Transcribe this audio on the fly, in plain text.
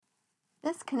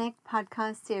This Connect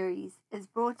podcast series is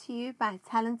brought to you by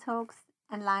Talent Talks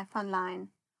and Life Online.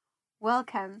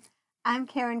 Welcome. I'm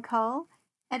Karen Cole,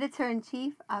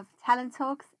 Editor-in-Chief of Talent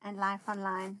Talks and Life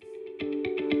Online.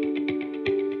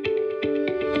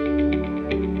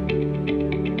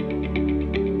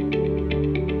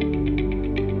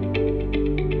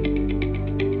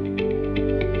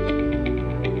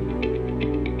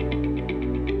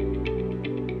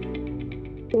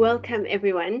 Welcome,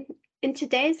 everyone. In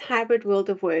today's hybrid world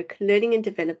of work, learning and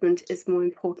development is more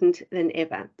important than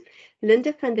ever.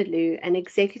 Linda van der Loo, an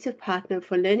executive partner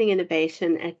for learning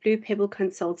innovation at Blue Pebble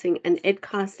Consulting and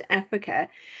Edcast Africa,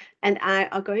 and I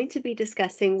are going to be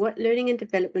discussing what learning and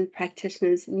development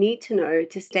practitioners need to know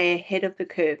to stay ahead of the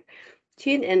curve.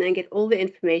 Tune in and get all the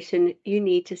information you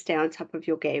need to stay on top of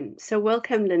your game. So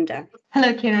welcome, Linda.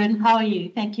 Hello, Karen. How are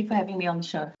you? Thank you for having me on the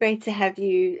show. Great to have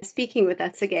you speaking with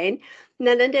us again.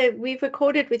 Now, Linda, we've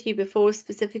recorded with you before,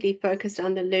 specifically focused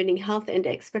on the Learning Health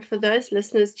Index, but for those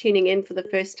listeners tuning in for the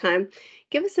first time,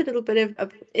 give us a little bit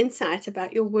of insight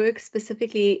about your work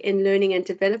specifically in learning and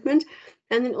development,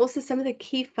 and then also some of the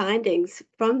key findings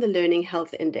from the Learning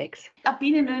Health Index. I've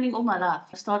been in learning all my life.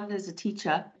 I started as a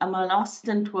teacher, and my last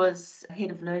stint was head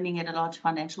of learning at a large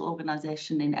financial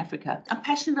organization in Africa. I'm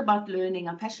passionate about learning.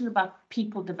 I'm passionate about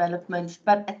people development,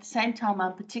 but at the same time,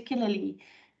 I'm particularly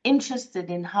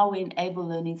interested in how we enable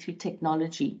learning through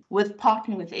technology. With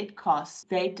partnering with Edcast,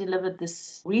 they delivered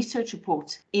this research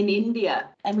report in India,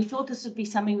 and we thought this would be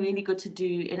something really good to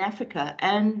do in Africa.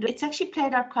 And it's actually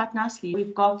played out quite nicely.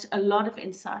 We've got a lot of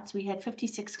insights. We had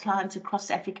 56 clients across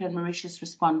Africa and Mauritius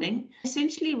responding,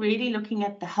 essentially really looking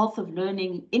at the health of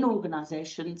learning in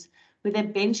organizations where they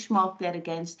benchmark that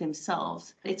against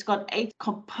themselves. It's got 8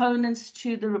 components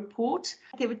to the report.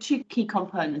 There were 2 key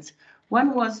components.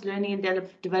 One was learning and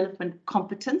development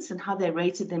competence and how they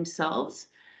rated themselves.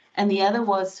 And the other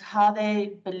was how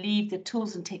they believed the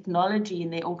tools and technology in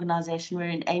their organization were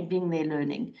enabling their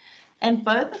learning. And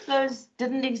both of those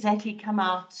didn't exactly come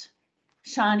out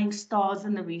shining stars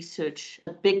in the research,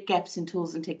 big gaps in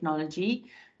tools and technology,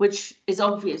 which is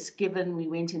obvious given we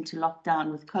went into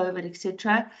lockdown with COVID,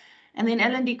 etc. And then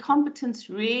L&D competence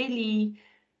really,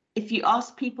 if you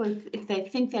ask people if they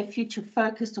think they're future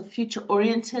focused or future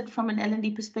oriented from an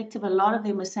L&D perspective, a lot of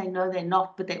them were saying no, they're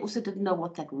not, but they also didn't know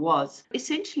what that was.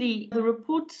 Essentially, the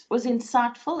report was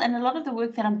insightful, and a lot of the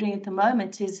work that I'm doing at the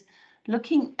moment is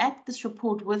looking at this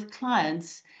report with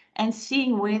clients and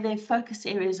seeing where their focus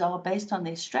areas are based on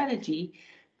their strategy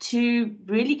to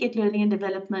really get learning and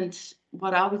development,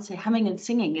 what I would say, humming and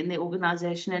singing in their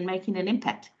organization and making an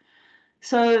impact.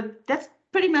 So that's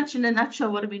pretty much in a nutshell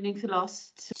what I've been doing for the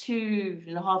last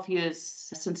 2.5 years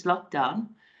since lockdown,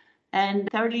 and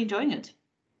thoroughly enjoying it.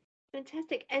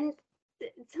 Fantastic. And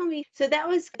tell me, so that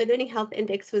was the Learning Health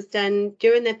Index was done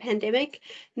during the pandemic.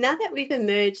 Now that we've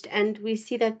emerged and we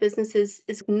see that businesses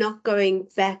is not going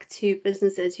back to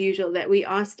business as usual, that we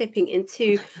are stepping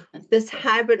into this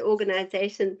hybrid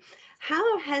organization,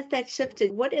 how has that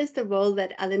shifted? What is the role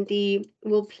that L&D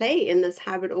will play in this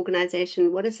hybrid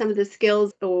organization? What are some of the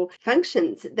skills or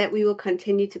functions that we will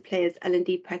continue to play as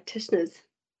L&D practitioners?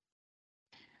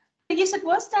 Yes, it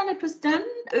was done. It was done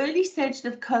early stage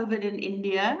of COVID in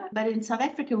India, but in South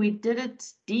Africa, we did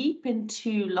it deep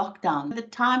into lockdown. The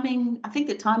timing, I think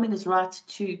the timing is right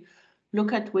to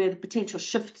look at where the potential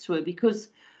shifts were, because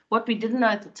what we didn't know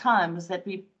at the time was that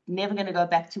we're never going to go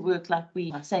back to work like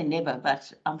I say never,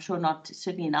 but I'm sure not,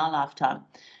 certainly in our lifetime,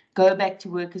 go back to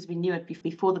work as we knew it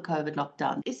before the COVID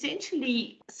lockdown.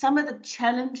 Essentially, some of the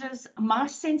challenges, my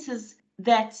sense is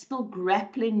that still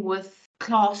grappling with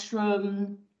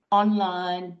classroom,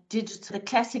 online, digital, the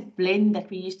classic blend that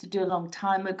we used to do a long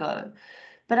time ago.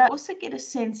 But I also get a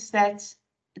sense that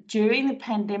during the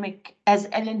pandemic, as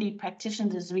L&D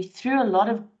practitioners, we threw a lot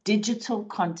of digital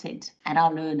content at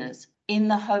our learners in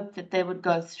the hope that they would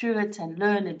go through it and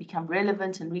learn and become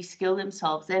relevant and reskill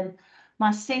themselves. And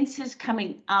my sense is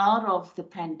coming out of the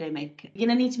pandemic, you're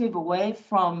going to need to move away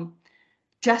from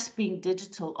just being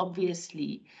digital,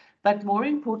 obviously, but more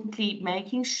importantly,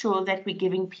 making sure that we're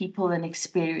giving people an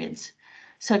experience.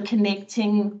 So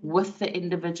connecting with the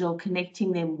individual,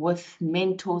 connecting them with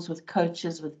mentors, with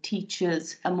coaches, with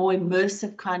teachers, a more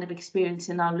immersive kind of experience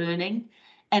in our learning.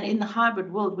 And in the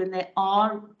hybrid world, when they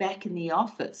are back in the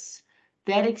office,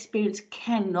 that experience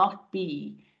cannot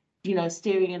be,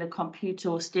 staring at a computer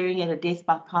or staring at a death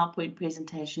by PowerPoint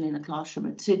presentation in a classroom.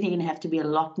 It's certainly going to have to be a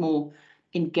lot more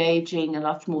engaging, a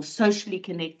lot more socially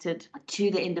connected to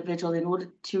the individual in order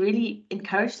to really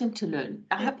encourage them to learn.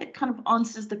 I hope that kind of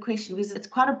answers the question, because it's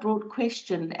quite a broad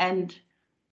question, and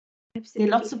There are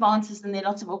lots Absolutely. of answers and there are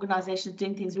lots of organizations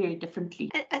doing things very differently.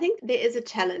 I think there is a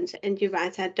challenge, and you're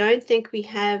right. I don't think we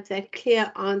have that clear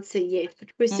answer yet, but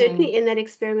we're certainly in that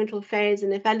experimental phase.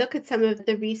 And if I look at some of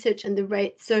the research and the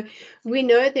rates, so we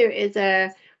know there is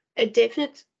a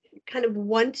definite kind of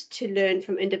want to learn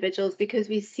from individuals, because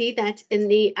we see that in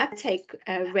the uptake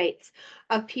rates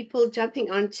of people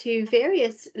jumping onto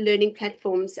various learning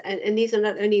platforms. And these are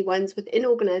not only ones within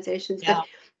organizations, Yeah. but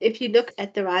if you look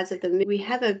at the rise of them, we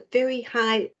have a very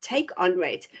high take on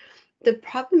rate. The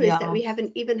problem is that we have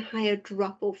an even higher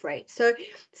drop-off rate. So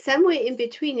somewhere in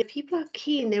between, if people are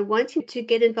keen, they're wanting to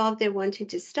get involved, they're wanting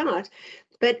to start,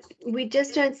 but we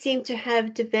just don't seem to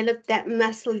have developed that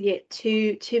muscle yet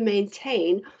to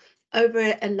maintain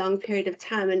over a long period of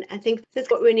time. And I think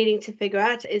that's what we're needing to figure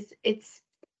out. Is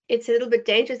it's a little bit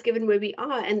dangerous given where we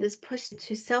are, and this push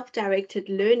to self-directed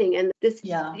learning, and this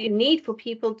need for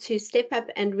people to step up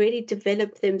and really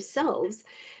develop themselves,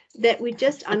 that we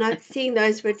just are not seeing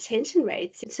those retention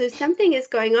rates. So something is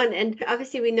going on. And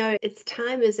obviously we know it's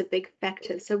time is a big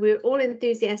factor. So we're all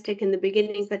enthusiastic in the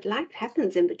beginning, but life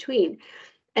happens in between.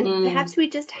 And perhaps we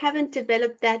just haven't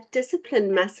developed that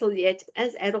discipline muscle yet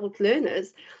as adult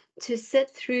learners to sit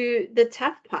through the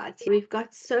tough parts. We've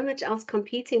got so much else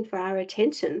competing for our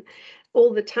attention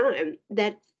all the time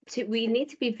that we need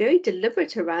to be very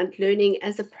deliberate around learning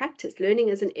as a practice, learning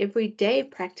as an everyday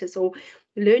practice, or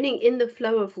learning in the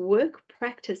flow of work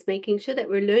practice, making sure that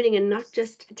we're learning and not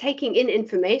just taking in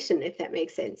information, if that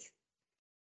makes sense.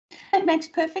 It makes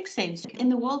perfect sense. In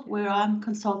the world where I'm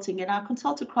consulting, and I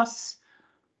consult across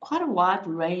quite a wide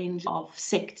range of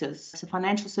sectors, so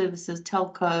financial services,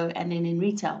 telco, and then in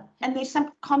retail. And there's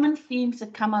some common themes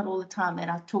that come out all the time that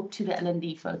I talk to the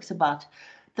L&D folks about.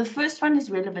 The first one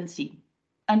is relevancy.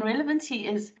 And relevancy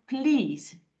is,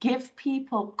 please give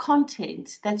people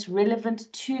content that's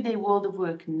relevant to their world of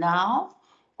work now,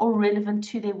 or relevant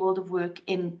to their world of work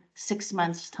in 6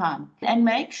 months' time. And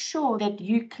make sure that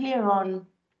you're clear on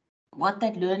what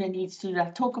that learner needs to do.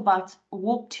 I talk about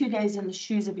walk 2 days in the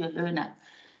shoes of your learner.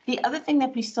 The other thing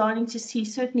that we're starting to see,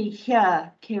 certainly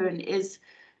here, Karen, is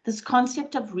this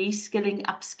concept of reskilling,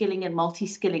 upskilling, and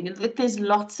multi-skilling. And look, there's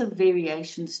lots of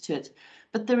variations to it,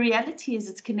 but the reality is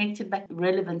it's connected back to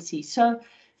relevancy. So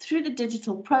through the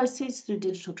digital process, through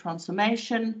digital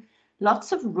transformation,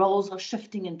 lots of roles are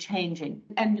shifting and changing.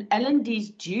 And L&D's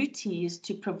duty is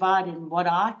to provide in what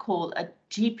I call a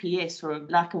GPS, or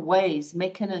like a Waze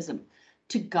mechanism,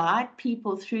 to guide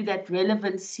people through that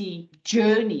relevancy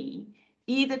journey,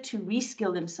 either to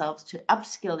reskill themselves, to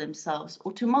upskill themselves,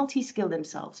 or to multi-skill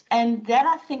themselves. And that,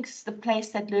 I think, is the place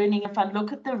that learning, if I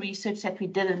look at the research that we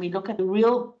did and we look at the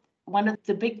real, one of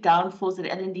the big downfalls that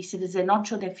L&D said is they're not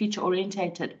sure they're future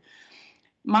orientated.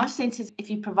 My sense is if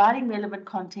you're providing relevant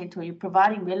content, or you're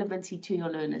providing relevancy to your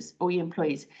learners or your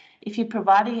employees, if you're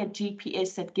providing a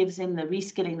GPS that gives them the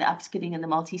reskilling, the upskilling, and the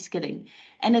multi-skilling,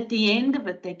 and at the end of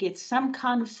it, they get some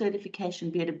kind of certification,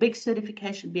 be it a big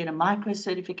certification, be it a micro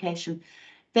certification,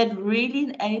 that really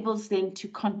enables them to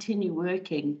continue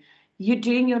working, you're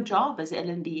doing your job as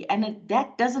L&D. And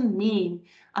that doesn't mean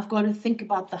I've got to think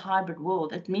about the hybrid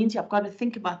world. It means I've got to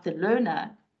think about the learner.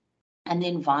 And the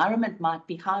environment might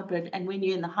be hybrid. And when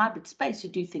you're in the hybrid space, you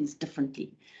do things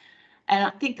differently. And I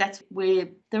think that's where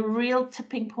the real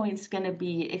tipping point is going to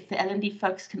be, if the L&D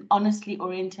folks can honestly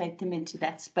orientate them into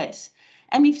that space.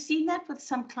 And we've seen that with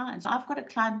some clients. I've got a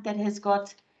client that has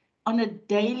got, on a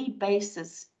daily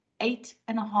basis,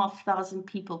 8,500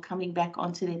 people coming back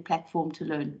onto their platform to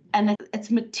learn. And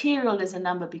it's material as a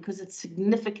number, because it's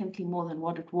significantly more than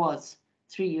what it was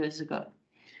 3 years ago.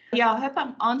 Yeah, I hope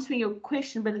I'm answering your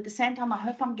question, but at the same time, I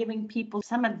hope I'm giving people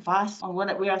some advice on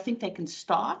where I think they can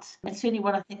start, and certainly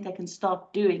what I think they can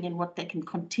start doing and what they can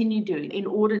continue doing in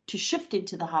order to shift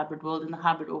into the hybrid world and the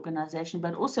hybrid organization,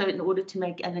 but also in order to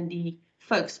make L&D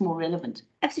folks more relevant.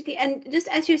 Absolutely. And just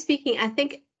as you're speaking, I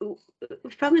think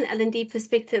from an L&D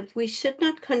perspective, we should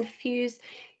not confuse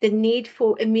the need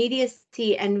for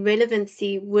immediacy and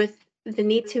relevancy with the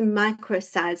need to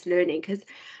micro-size learning, because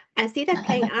I see that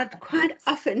playing out quite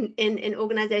often in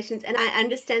organizations, and I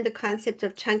understand the concept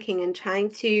of chunking and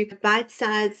trying to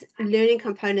bite-size learning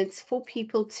components for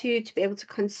people to be able to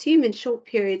consume in short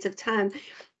periods of time.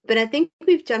 But I think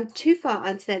we've jumped too far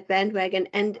onto that bandwagon,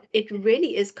 and it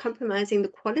really is compromising the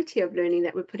quality of learning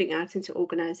that we're putting out into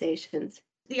organizations.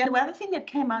 The other thing that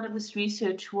came out of this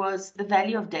research was the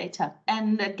value of data.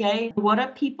 And again, what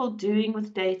are people doing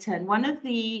with data? And one of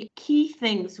the key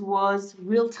things was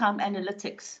real-time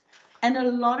analytics. And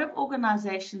a lot of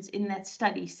organizations in that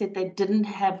study said they didn't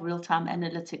have real-time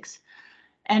analytics.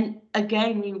 And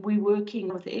again, we're working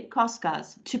with the EdCast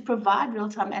guys to provide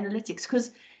real-time analytics,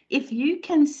 because if you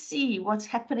can see what's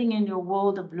happening in your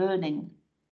world of learning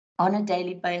on a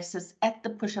daily basis at the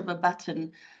push of a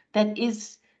button that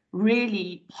is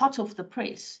really hot off the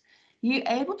press, you're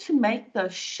able to make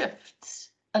those shifts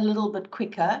a little bit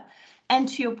quicker. And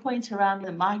to your point around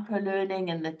the micro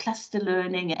learning and the cluster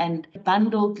learning and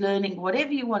bundled learning,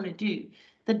 whatever you want to do,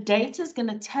 the data is going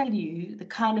to tell you the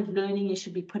kind of learning you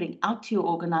should be putting out to your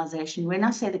organization. When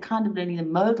I say the kind of learning, the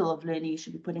model of learning you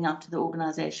should be putting out to the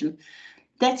organization,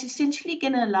 that's essentially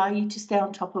going to allow you to stay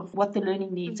on top of what the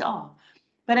learning needs are.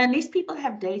 But unless people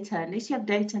have data, unless you have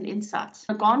data and insights,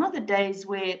 gone are the days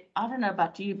where, I don't know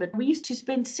about you, but we used to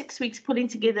spend 6 weeks putting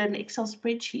together an Excel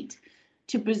spreadsheet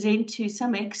to present to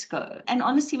some exco. And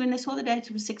honestly, when they saw the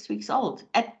data was 6 weeks old,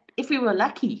 if we were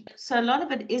lucky. So a lot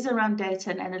of it is around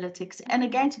data and analytics. And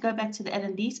again, to go back to the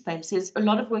L&D space, is a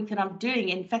lot of work that I'm doing,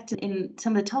 in fact, in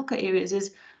some of the telco areas,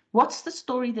 is what's the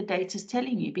story the data is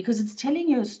telling you? Because it's telling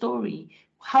you a story.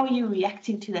 How are you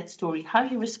reacting to that story? How are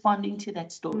you responding to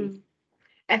that story?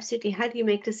 Absolutely. How do you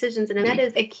make decisions? And that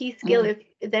is a key skill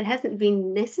that hasn't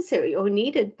been necessary or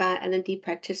needed by L&D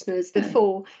practitioners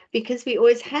before, because we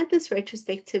always had this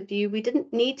retrospective view. We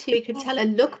didn't need to. We could tell a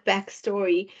look back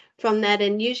story from that,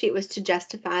 and usually it was to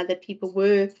justify that people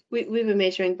we were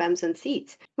measuring bums on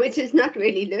seats, which is not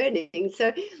really learning.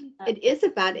 So it is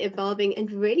about evolving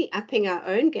and really upping our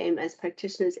own game as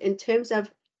practitioners in terms of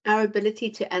our ability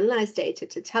to analyze data,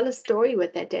 to tell a story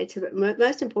with that data, but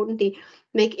most importantly,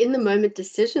 make in the moment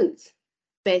decisions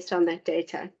based on that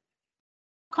data.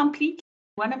 Completely.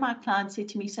 One of my clients said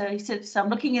to me, so I'm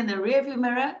looking in the rearview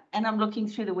mirror and I'm looking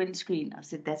through the windscreen. I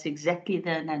said, that's exactly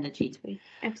the analogy.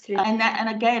 Absolutely. And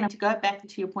again, to go back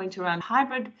to your point around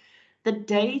hybrid, the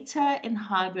data in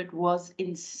hybrid was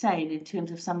insane in terms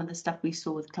of some of the stuff we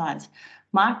saw with clients.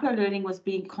 Micro learning was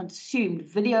being consumed,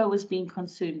 video was being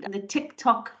consumed, and the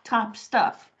TikTok type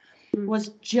stuff was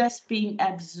just being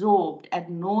absorbed ad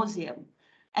nauseum.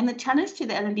 And the challenge to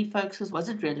the L&D folks was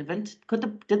it relevant?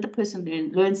 Did the person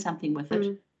learn something with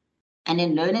it? And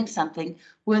in learning something,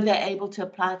 were they able to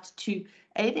apply it to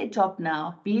A, their job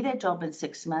now, B, their job in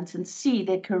 6 months, and C,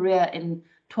 their career in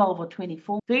 12 or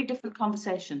 24? Very different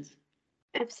conversations.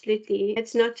 Absolutely.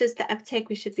 It's not just the uptake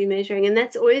we should be measuring. And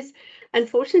that's always,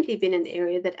 unfortunately, been an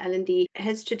area that L&D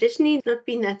has traditionally not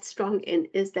been that strong in,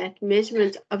 is that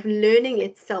measurement of learning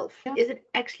itself. Is it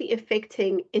actually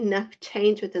affecting enough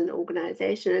change within the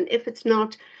organization? And if it's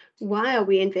not, why are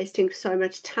we investing so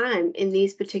much time in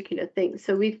these particular things?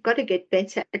 So we've got to get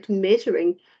better at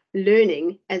measuring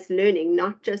learning as learning,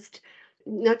 not just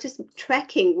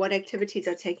tracking what activities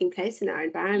are taking place in our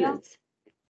environments.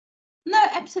 No,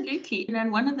 absolutely.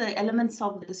 And one of the elements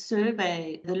of the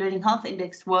survey, the Learning Health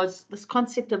Index, was this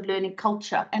concept of learning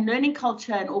culture. And learning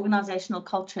culture and organizational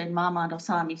culture, in my mind, are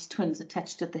Siamese twins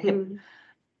attached at the hip.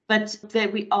 But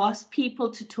we asked people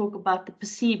to talk about the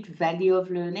perceived value of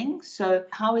learning. So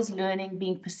how is learning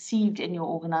being perceived in your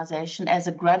organization, as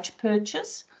a grudge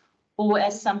purchase or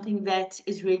as something that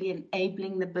is really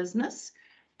enabling the business?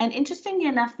 And interestingly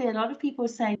enough, there are a lot of people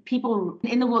saying people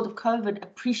in the world of COVID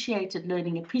appreciated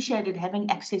learning, appreciated having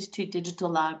access to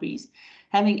digital libraries,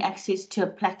 having access to a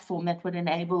platform that would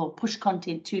enable or push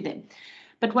content to them.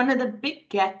 But one of the big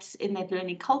gaps in that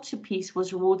learning culture piece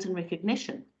was rewards and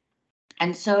recognition.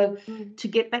 And so to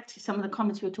get back to some of the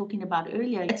comments we were talking about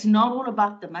earlier, it's not all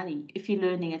about the money. If you're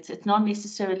learning, it's not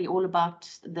necessarily all about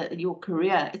your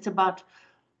career. It's about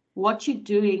what you're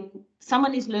doing.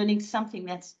 Someone is learning something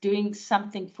that's doing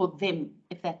something for them,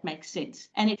 if that makes sense.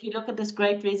 And if you look at this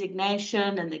great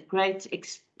resignation and the great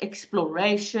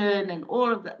exploration and all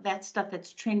of that stuff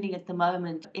that's trending at the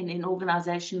moment in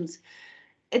organizations,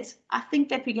 I think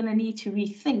that we're going to need to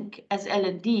rethink as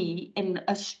L&D, in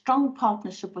a strong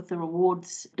partnership with the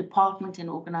rewards department and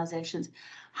organizations,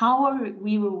 how are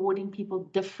we rewarding people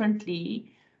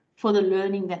differently for the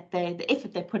learning the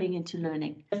effort they're putting into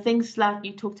learning. Things like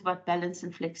you talked about balance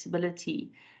and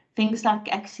flexibility, things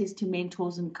like access to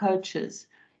mentors and coaches,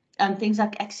 and things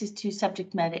like access to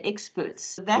subject matter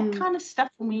experts. That kind of stuff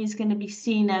for me is going to be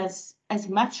seen as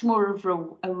much more of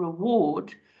a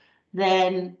reward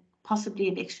than possibly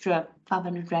an extra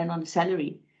 500 Rand on a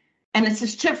salary. And it's a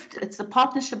shift, it's a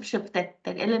partnership shift that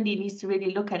L&D needs to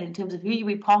really look at in terms of who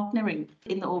we're partnering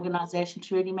in the organization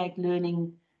to really make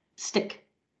learning stick.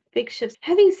 Big shifts.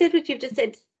 Having said what you've just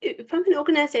said, from an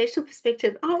organizational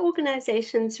perspective, are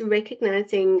organizations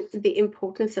recognizing the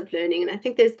importance of learning? And I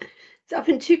think there's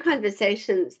often two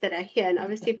conversations that I hear, and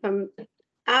obviously from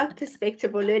our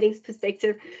perspective or learning's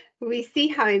perspective, we see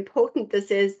how important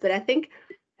this is, but I think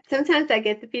Sometimes I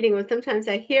get the feeling, or sometimes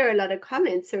I hear a lot of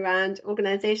comments around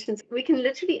organizations. We can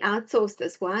literally outsource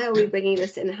this. Why are we bringing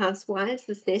this in-house? Why is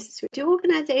this necessary? Do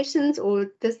organizations, or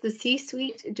does the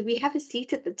C-suite, do we have a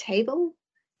seat at the table?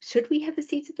 Should we have a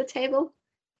seat at the table?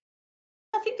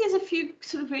 I think there's a few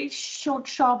sort of very short,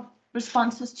 sharp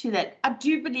responses to that. I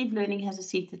do believe learning has a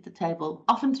seat at the table,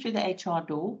 often through the HR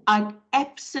door.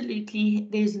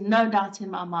 There's no doubt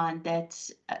in my mind that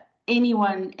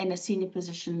anyone in a senior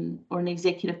position or an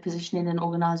executive position in an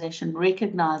organization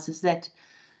recognizes that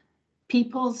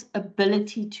people's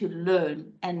ability to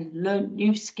learn and learn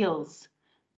new skills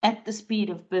at the speed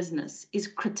of business is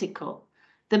critical.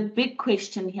 The big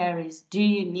question here is, do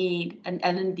you need an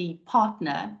L&D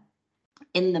partner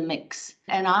in the mix?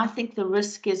 And I think the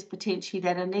risk is potentially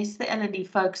that unless the L&D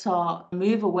folks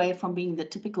move away from being the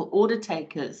typical order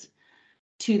takers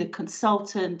to the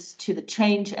consultant, to the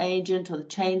change agent or the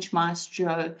change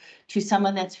maestro, to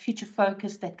someone that's future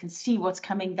focused, that can see what's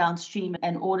coming downstream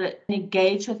and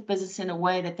engage with business in a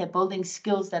way that they're building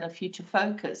skills that are future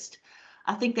focused,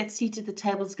 I think that seat at the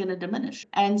table is going to diminish.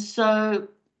 And so,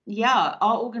 yeah,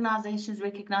 are organizations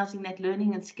recognizing that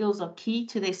learning and skills are key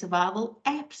to their survival?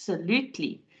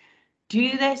 Absolutely.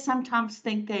 Do they sometimes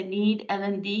think they need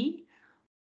L&D?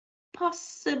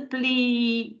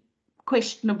 Possibly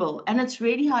questionable. And it's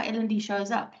really how L&D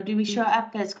shows up. Do we show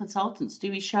up as consultants?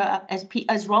 Do we show up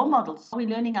as role models? Are we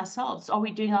learning ourselves?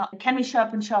 Can we show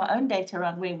up and show our own data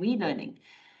around where we're learning?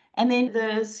 And then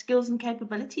the skills and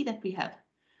capability that we have.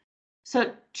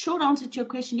 So short answer to your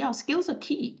question, yeah, skills are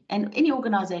key, and any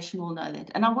organization will know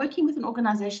that. And I'm working with an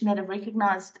organization that have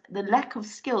recognized the lack of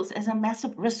skills as a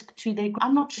massive risk to their.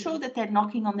 I'm not sure that they're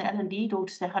knocking on the L&D door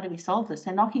to say, how do we solve this?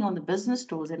 They're knocking on the business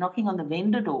doors, they're knocking on the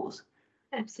vendor doors.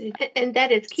 Absolutely. And that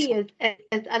is key. As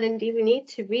L&D, we need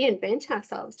to reinvent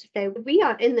ourselves to say, we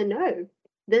are in the know.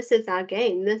 This is our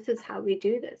game. This is how we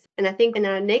do this. And I think in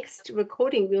our next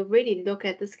recording, we'll really look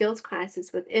at the skills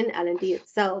crisis within L&D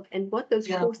itself and what those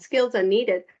core skills are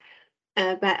needed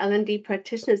by L&D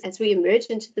practitioners as we emerge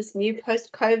into this new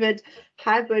post-COVID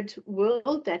hybrid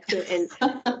world that we're in.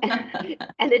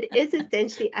 And it is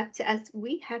essentially up to us.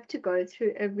 We have to go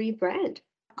through a rebrand.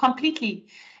 Completely.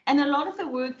 And a lot of the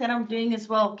work that I'm doing as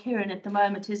well, Karen, at the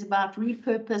moment is about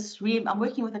repurpose. I'm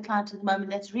working with a client at the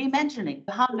moment that's reimagining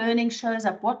how learning shows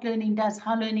up, what learning does,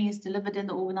 how learning is delivered in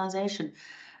the organization.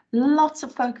 Lots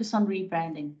of focus on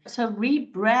rebranding. So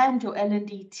rebrand your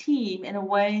L&D team in a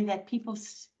way that people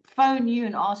phone you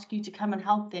and ask you to come and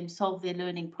help them solve their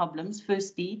learning problems,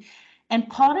 firstly. And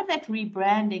part of that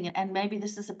rebranding, and maybe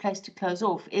this is a place to close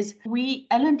off, is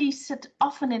L&D sit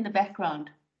often in the background,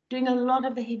 doing a lot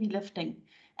of the heavy lifting.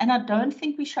 And I don't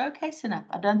think we showcase enough.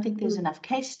 I don't think there's enough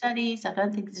case studies. I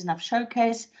don't think there's enough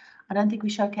showcase. I don't think we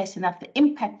showcase enough the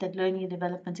impact that learning and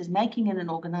development is making in an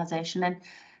organization. And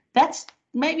that's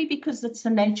maybe because it's the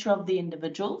nature of the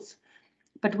individuals.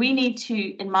 But we need to,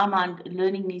 in my mind,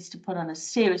 learning needs to put on a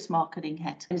serious marketing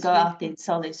hat and go out there and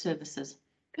sell their services.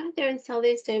 Go out there and sell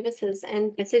their services.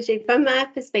 And essentially, from my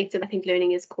perspective, I think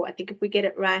learning is core. I think if we get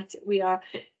it right,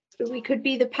 we could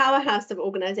be the powerhouse of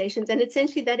organizations, and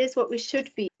essentially that is what we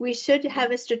should be. We should have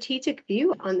a strategic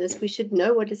view on this. We should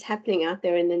know what is happening out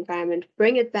there in the environment,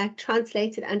 bring it back,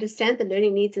 translate it, understand the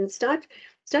learning needs, and start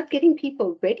getting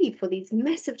people ready for these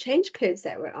massive change curves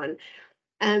that we're on.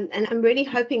 And I'm really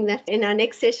hoping that in our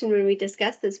next session, when we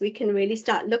discuss this, we can really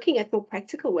start looking at more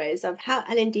practical ways of how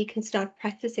L&D can start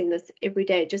practicing this every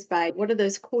day, just by what are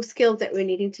those core skills that we're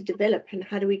needing to develop, and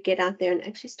how do we get out there and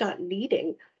actually start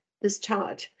leading this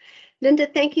charge. Linda,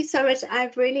 thank you so much.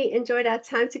 I've really enjoyed our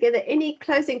time together. Any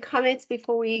closing comments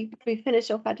before we finish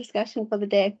off our discussion for the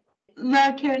day?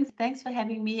 No, Karen, thanks for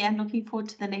having me, and looking forward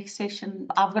to the next session.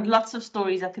 I've got lots of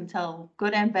stories I can tell,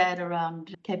 good and bad,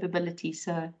 around capability.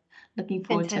 So looking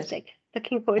forward to it. Fantastic.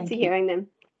 Looking forward to hearing them.